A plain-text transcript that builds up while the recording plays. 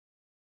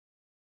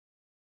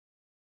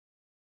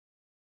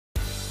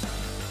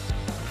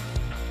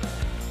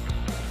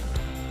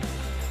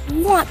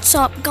What's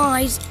up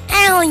guys,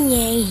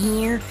 Allie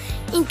here,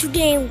 and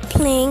today we're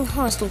playing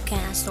Hostel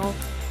Castle.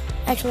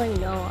 Actually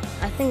no,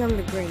 I think I'm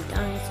the Great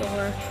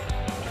Dinosaur,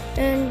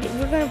 and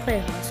we're gonna play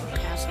Hostel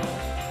Castle.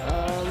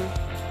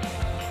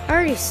 I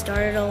already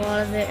started a lot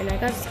of it, and I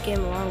got this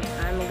game a long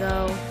time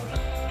ago.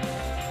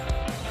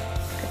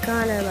 I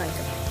kinda like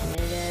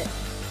abandoned it.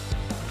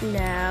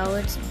 Now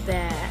it's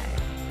back.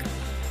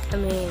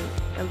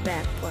 I'm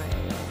back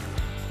playing it.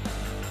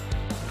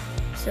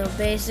 So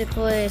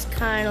basically, it's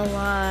kind of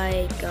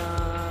like,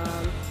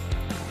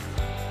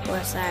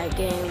 what's that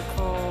game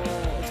called?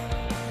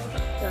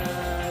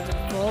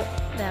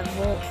 That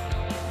Vault.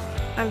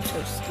 I'm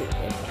so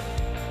stupid.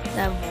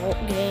 That Vault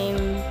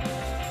game.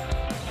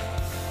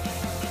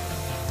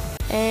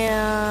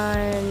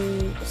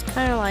 And it's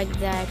kind of like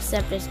that,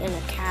 except it's in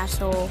a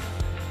castle.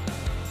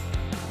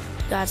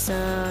 Got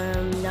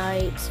some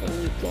knights,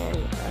 and you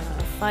can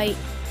fight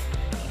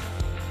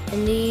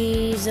in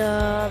these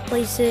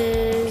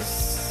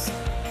places.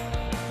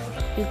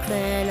 You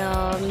can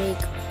make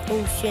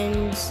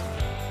potions,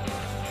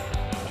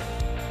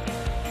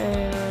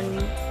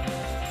 and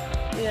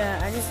yeah,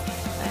 I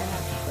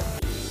have to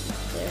put these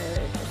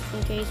there just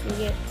in case we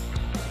get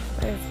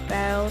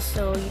battles,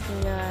 so you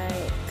can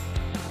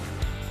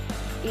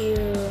you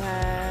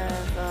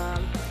have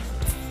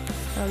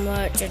how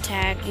much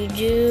attack you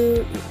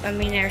do.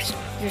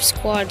 Your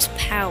squad's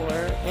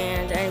power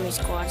and the enemy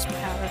squad's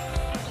power.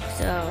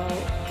 So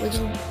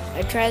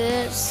I tried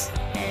this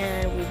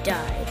and we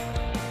died.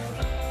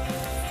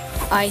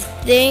 I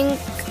think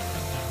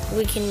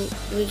we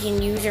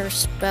can use our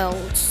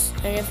spells,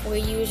 and if we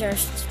use our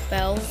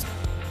spells,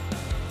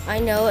 I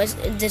know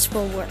this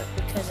will work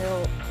because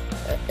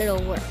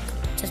it'll work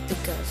just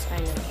because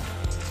I know.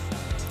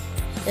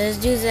 Let's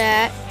do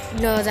that.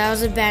 No, that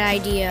was a bad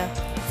idea.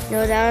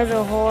 No, that was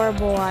a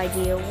horrible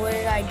idea. What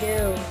did I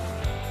do?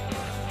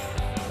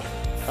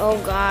 Oh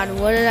God,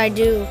 what did I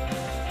do?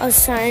 I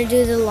was trying to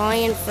do the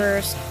lion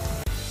first.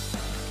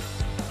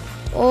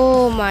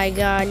 Oh my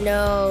God,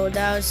 no,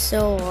 that was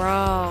so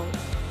wrong.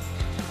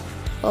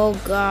 Oh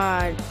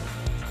God.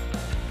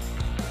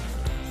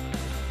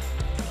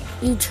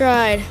 You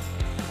tried.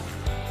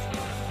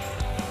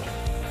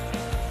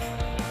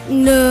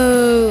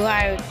 No,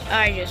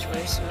 I just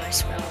wasted my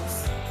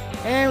spells.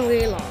 And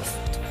we lost.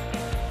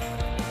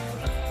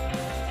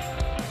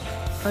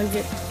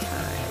 100th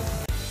time.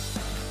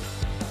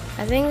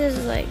 I think this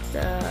is like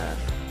the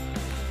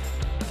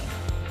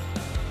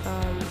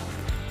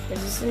is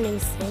this a new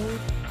thing?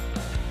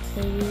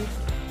 Maybe.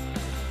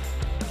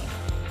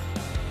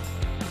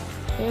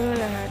 I'm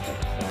gonna have to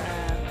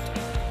craft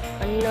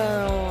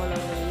another one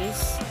of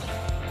these.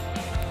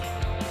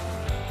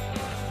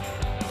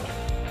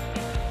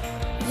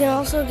 You can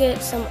also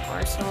get some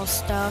arsenal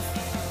stuff.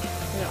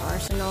 An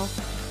arsenal.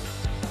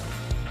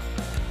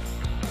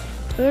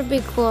 It would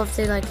be cool if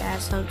they add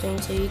something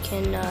so you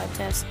can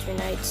test your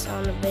knights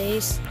on the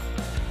base.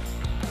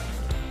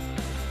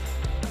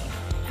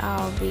 That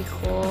would be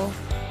cool.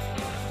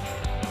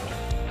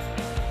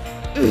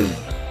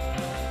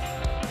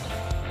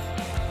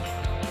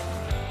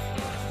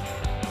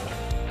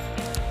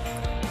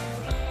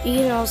 You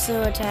can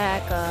also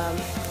attack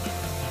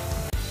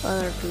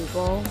other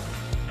people.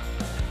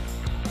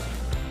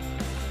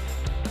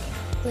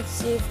 Let's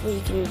see if we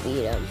can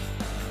beat them.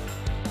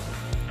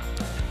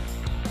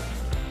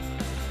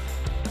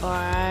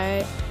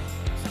 Alright.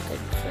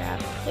 Good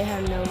trap. They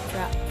have no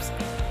traps.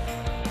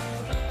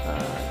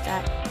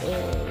 That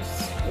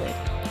is good.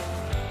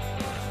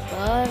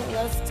 But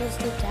let's just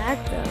attack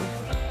them.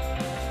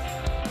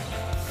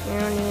 We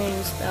don't need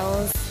any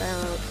spells. I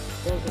don't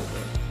think we do.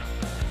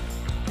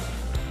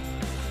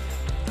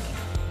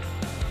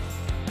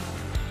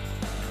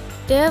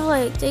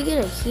 They get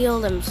to heal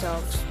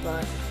themselves,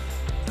 but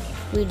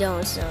we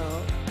don't, so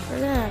we're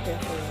gonna have to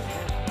figure it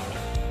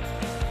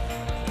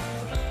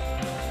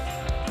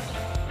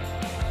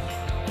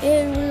out.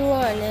 And we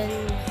won,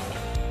 and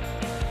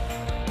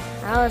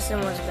Allison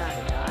was about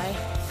to die,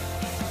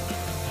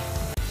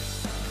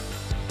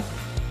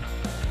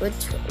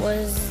 which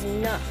was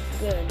not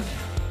good.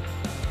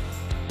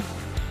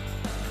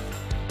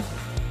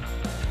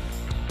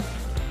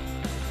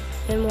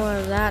 And more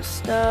of that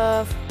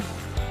stuff.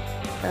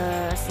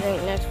 I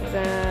think next we're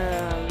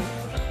gonna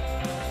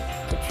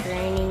the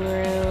training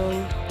room,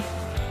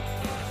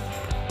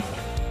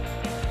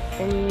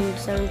 and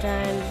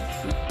sometimes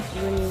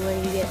when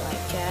you get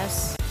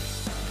chests,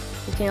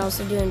 you can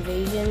also do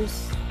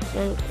invasions.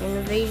 An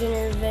invasion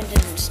event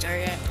didn't start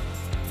yet.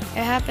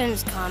 It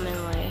happens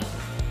commonly.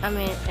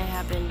 It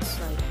happens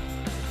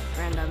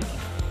random.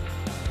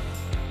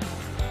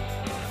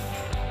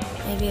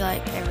 Maybe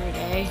every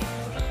day.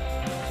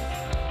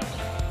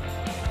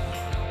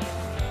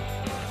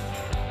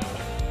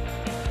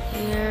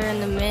 Here in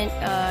the mint,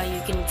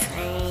 you can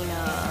train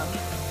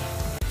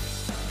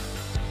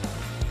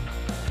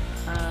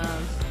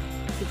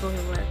people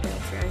who work in the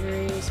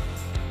treasuries.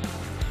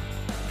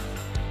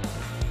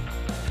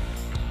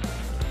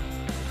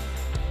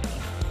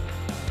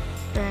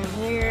 And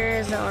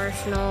here's the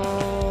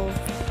arsenal.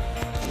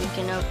 we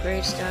can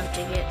upgrade stuff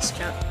to get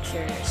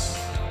structures.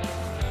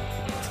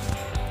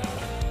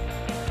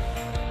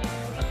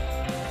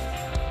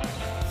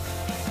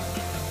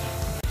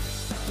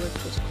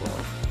 Which is cool.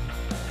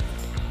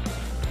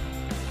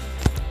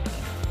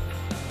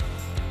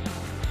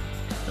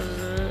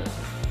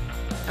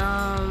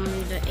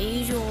 The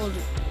age-old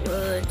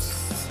woods,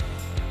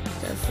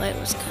 the fight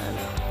was kind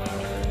of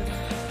hard.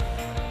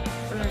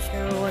 I'm not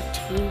sure what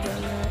team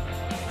done that.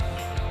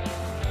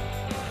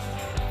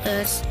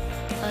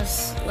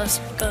 Let's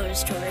go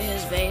destroy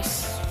his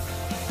base.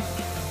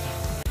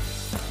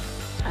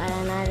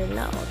 And I didn't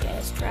know. Okay,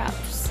 it's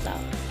trapped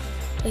stuff.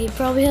 But he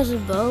probably has a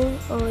bow.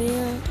 Oh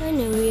yeah, I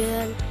knew he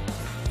had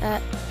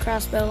that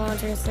crossbow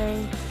launcher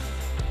thing.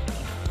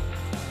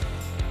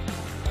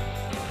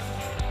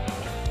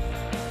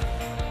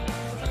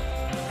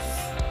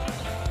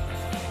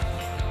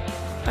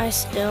 I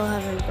still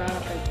haven't brought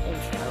up an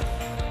intro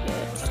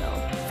yet, so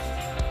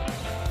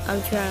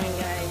I'm trying,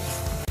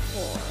 guys,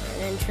 for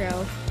an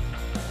intro.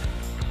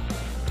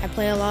 I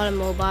play a lot of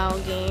mobile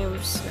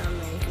games, not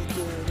many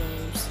computer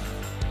games,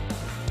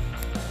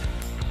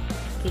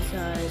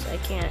 because I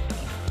can't.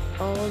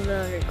 All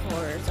the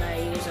recorders I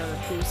use on the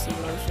PC,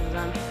 most of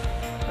them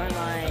are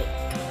like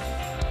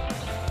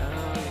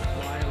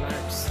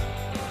watermarks.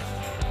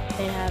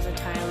 It has a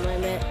time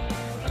limit.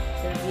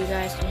 So if you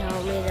guys can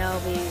help me, that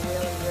would be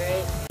really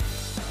great.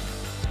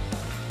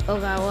 Oh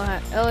god,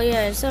 what? Oh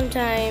yeah,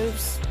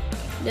 sometimes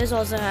this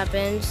also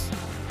happens.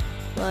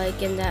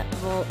 Like in that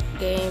Vault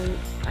game,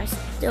 I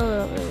still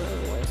don't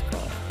remember what it's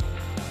called.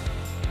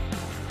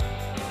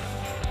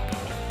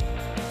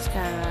 It's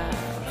kind of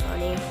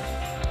funny.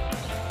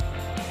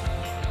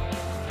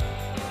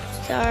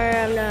 Sorry,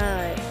 I'm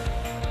not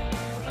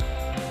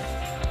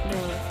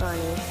being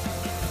funny.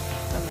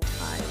 I'm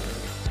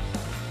tired.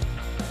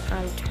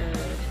 I'm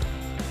tired.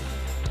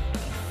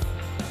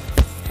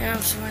 And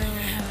I'm sweating.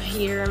 I have a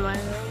heater in my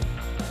room.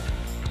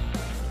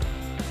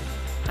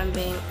 I'm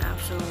being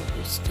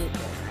absolutely stupid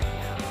right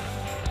now.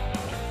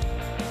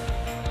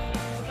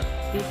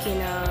 You can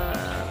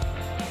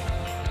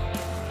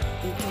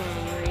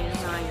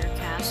redesign your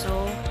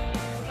castle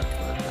to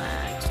look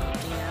like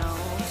something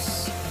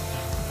else.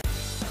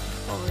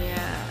 Oh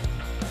yeah.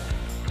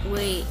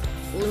 Wait,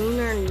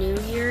 Lunar New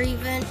Year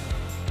event?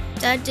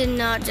 That did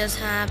not just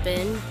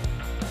happen.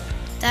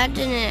 That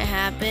didn't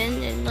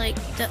happen, and like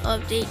the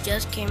update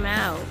just came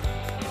out.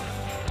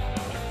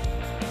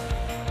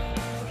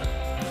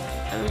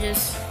 I'm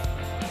just.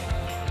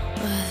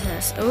 What is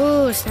this?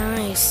 Oh, it's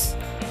nice.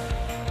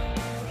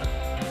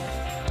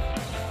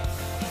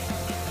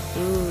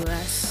 Ooh,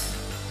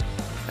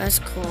 that's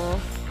cool.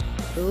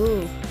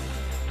 Ooh,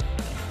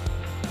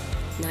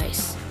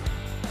 nice.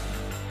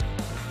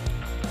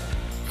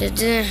 It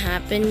didn't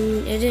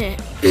happen. It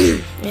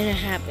didn't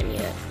happen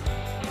yet.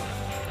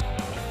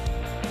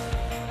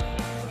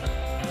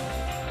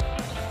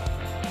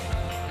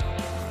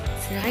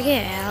 Should I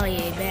get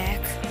Allier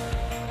back?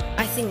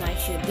 I think I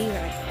should be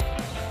right back.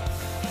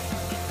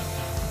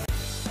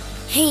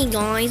 Hey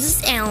guys,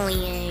 it's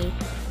Allier.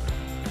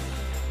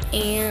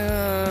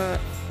 And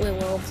we're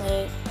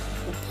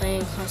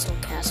playing Hustle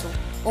Castle.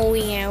 Oh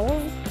yeah,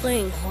 we're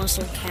playing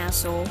Hustle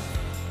Castle.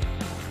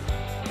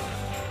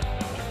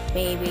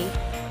 Baby.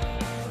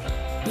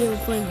 Yeah,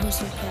 we're playing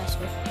Hustle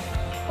Castle.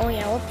 Oh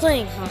yeah, we're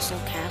playing Hustle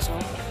Castle.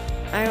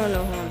 I don't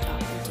know who I'm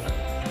talking to.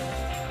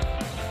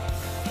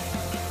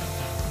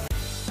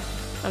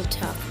 I'm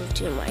talking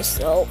to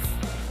myself.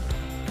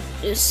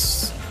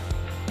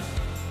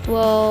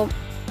 Well,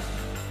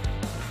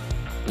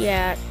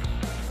 yeah.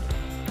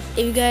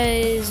 If you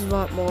guys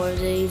want more of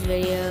these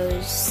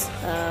videos,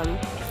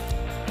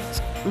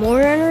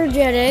 more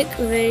energetic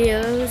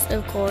videos,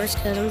 of course,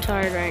 because I'm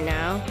tired right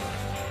now,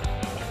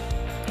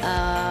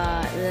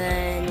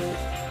 then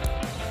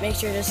make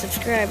sure to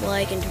subscribe,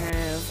 like, and turn on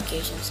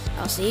notifications.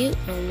 I'll see you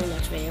in the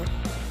next video.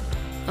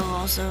 Oh,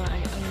 also,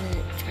 I'm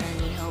gonna try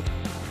to need help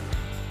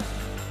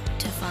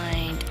to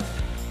find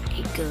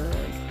a good,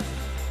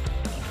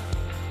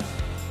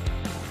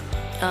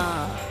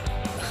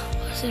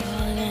 what's it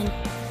called again?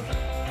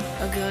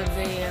 A good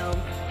video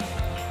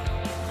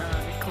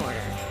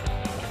recorder.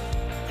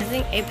 I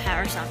think a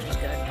PowerSoft is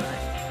good, but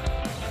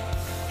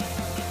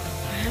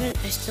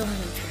I still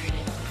haven't tried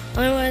it.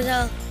 Otherwise,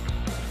 I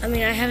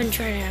haven't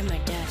tried it at my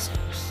dad's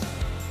house.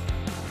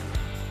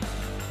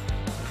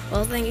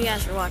 Well, thank you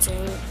guys for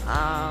watching.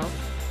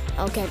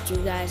 I'll catch you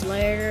guys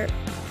later.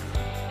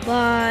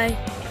 Bye.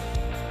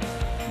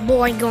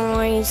 Bye,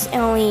 guys.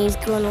 Ellie's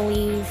gonna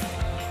leave.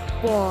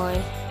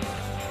 Bye.